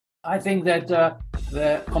I think that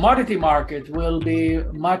the commodity market will be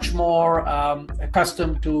much more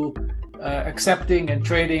accustomed to accepting and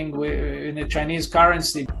trading in the Chinese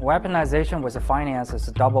currency. Weaponization with the finance is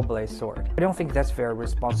a double-bladed sword. I don't think that's very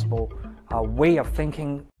responsible way of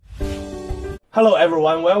thinking. Hello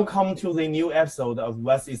everyone, welcome to the new episode of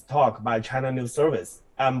West East Talk by China News Service.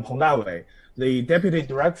 I'm Peng Dawei, the Deputy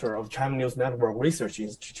Director of China News Network Research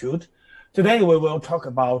Institute. Today we will talk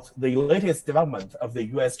about the latest development of the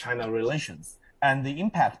US-China relations and the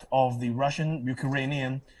impact of the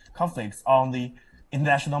Russian-Ukrainian conflicts on the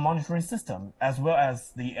international monetary system as well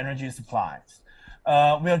as the energy supplies.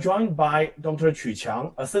 We are joined by Dr. Qu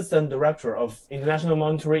Qiang, Assistant Director of International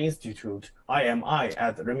Monetary Institute, IMI,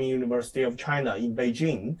 at Renmin University of China in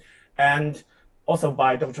Beijing, and also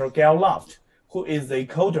by Dr. Gail Loft, who is the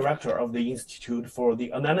co-director of the Institute for the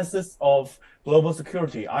Analysis of Global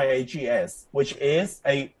Security, IAGS, which is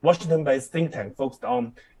a Washington-based think tank focused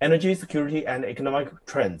on energy security and economic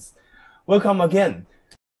trends. Welcome again.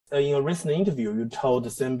 In a recent interview, you told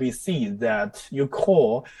CNBC that you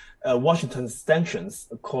call Washington's sanctions,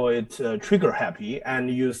 call it trigger happy, and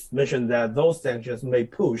you mentioned that those sanctions may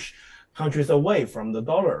push countries away from the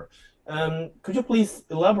dollar. Could you please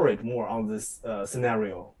elaborate more on this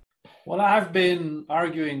scenario? Well, I've been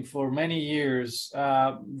arguing for many years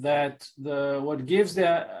that what gives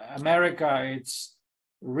America its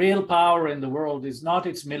real power in the world is not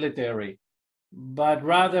its military, but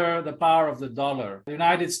rather the power of the dollar. The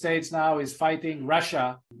United States now is fighting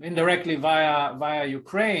Russia indirectly via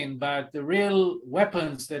Ukraine, but the real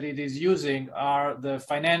weapons that it is using are the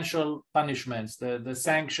financial punishments, the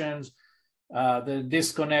sanctions, the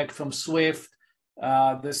disconnect from SWIFT,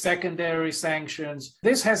 the secondary sanctions.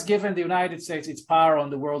 This has given the United States its power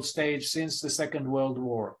on the world stage since the Second World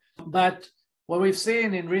War. But what we've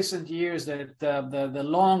seen in recent years that the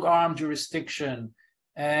long-arm jurisdiction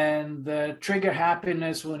and the trigger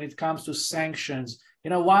happiness when it comes to sanctions. You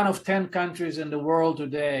know, 1 of 10 countries in the world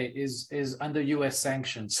today is under US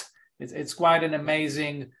sanctions. It's quite an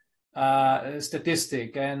amazing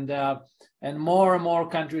statistic, and more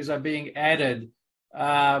countries are being added.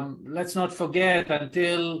 Let's not forget,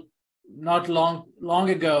 until not long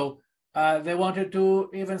ago, they wanted to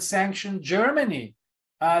even sanction Germany.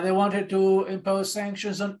 They wanted to impose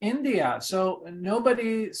sanctions on India. So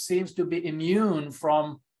nobody seems to be immune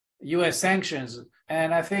from US sanctions.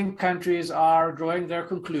 And I think countries are drawing their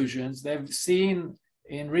conclusions. They've seen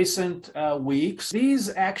in recent weeks,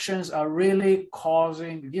 these actions are really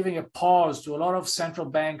giving a pause to a lot of central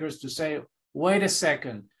bankers to say, wait a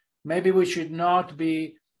second, maybe we should not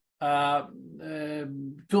be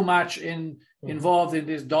too much involved in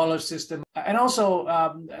this dollar system. And also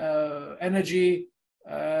energy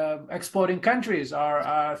exporting countries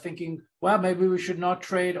are thinking, well, maybe we should not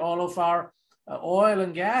trade all of our oil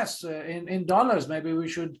and gas in dollars. Maybe we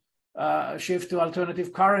should shift to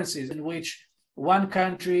alternative currencies, in which one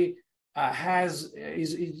country is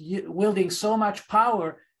wielding so much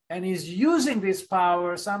power and is using this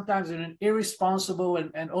power sometimes in an irresponsible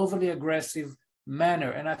and overly aggressive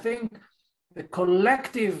manner. And I think the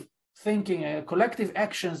collective thinking and collective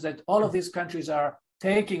actions that all of these countries are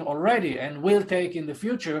taking already and will take in the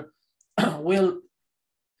future will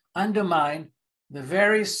undermine the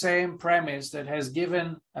very same premise that has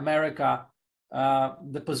given America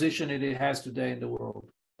the position it has today in the world.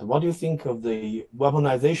 And what do you think of the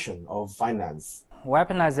weaponization of finance?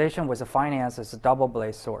 Weaponization with the finance is a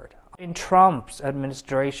double-bladed sword. In Trump's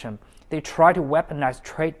administration, they try to weaponize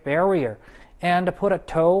trade barrier and put a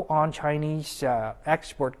toll on Chinese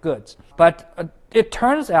export goods. But it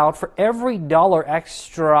turns out for every $1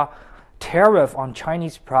 extra tariff on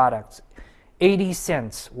Chinese products, 80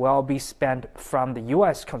 cents will be spent from the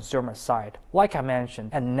US consumer side, like I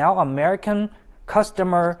mentioned. And now American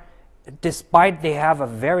customer, despite they have a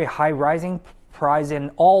very high rising price in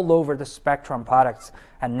all over the spectrum products,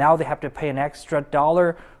 and now they have to pay an extra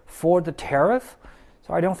 $1 for the tariff.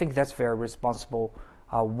 So I don't think that's very responsible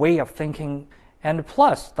way of thinking. And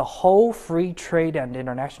plus, the whole free trade and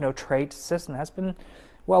international trade system has been,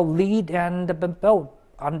 lead and been built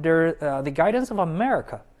under the guidance of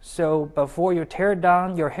America. So before you tear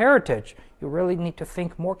down your heritage, you really need to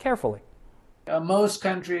think more carefully. Most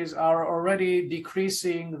countries are already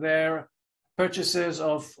decreasing their purchases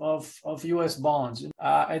of US bonds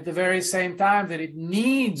at the very same time that it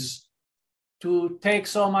needs to take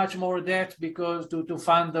so much more debt because to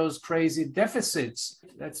fund those crazy deficits.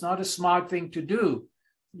 That's not a smart thing to do.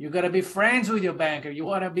 You got to be friends with your banker. You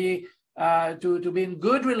want to be in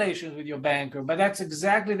good relations with your banker, but that's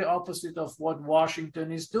exactly the opposite of what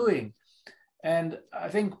Washington is doing. And I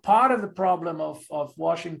think part of the problem of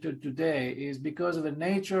Washington today is because of the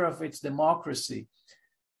nature of its democracy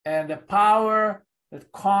and the power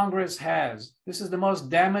that Congress has. This is the most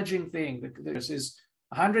damaging thing. There is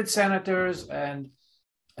 100 senators and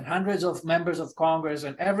hundreds of members of Congress,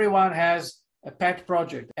 and everyone has a pet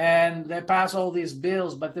project, and they pass all these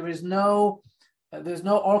bills, but there's no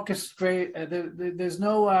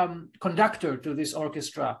conductor to this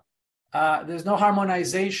orchestra. There's no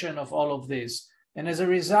harmonization of all of this. And as a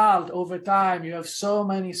result, over time, you have so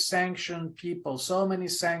many sanctioned people, so many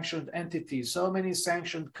sanctioned entities, so many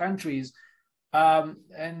sanctioned countries,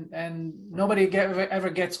 and nobody ever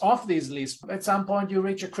gets off these lists. At some point, you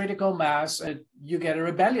reach a critical mass and you get a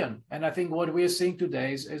rebellion. And I think what we're seeing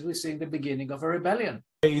today is we're seeing the beginning of a rebellion.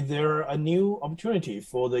 Is there a new opportunity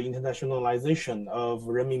for the internationalization of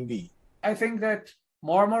renminbi? I think that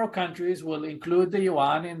more and more countries will include the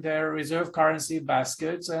yuan in their reserve currency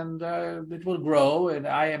baskets, and it will grow, and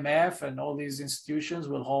IMF and all these institutions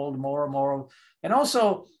will hold more and more. And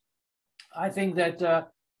also, I think that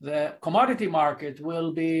the commodity market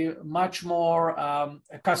will be much more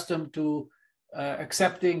accustomed to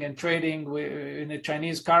accepting and trading in the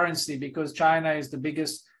Chinese currency, because China is the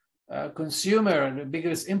biggest consumer and the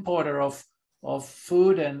biggest importer of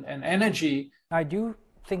food and energy. I do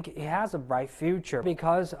think it has a bright future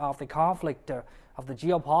because of the conflict of the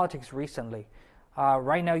geopolitics recently.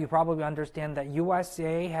 Right now, you probably understand that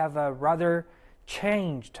USA have a rather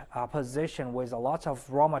changed position with lots of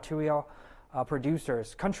raw material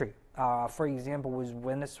producers country. For example, with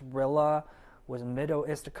Venezuela, with Middle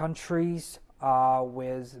East countries,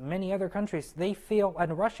 with many other countries, they feel,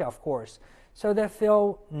 and Russia, of course, so they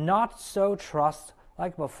feel not so trust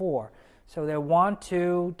like before. So they want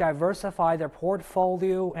to diversify their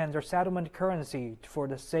portfolio and their settlement currency for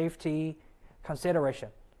the safety consideration.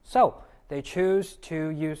 So they choose to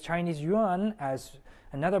use Chinese yuan as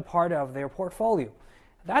another part of their portfolio.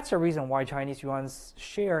 That's the reason why Chinese yuan's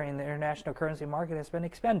share in the international currency market has been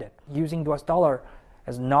expanded. Using US dollar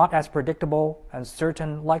is not as predictable and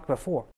certain like before.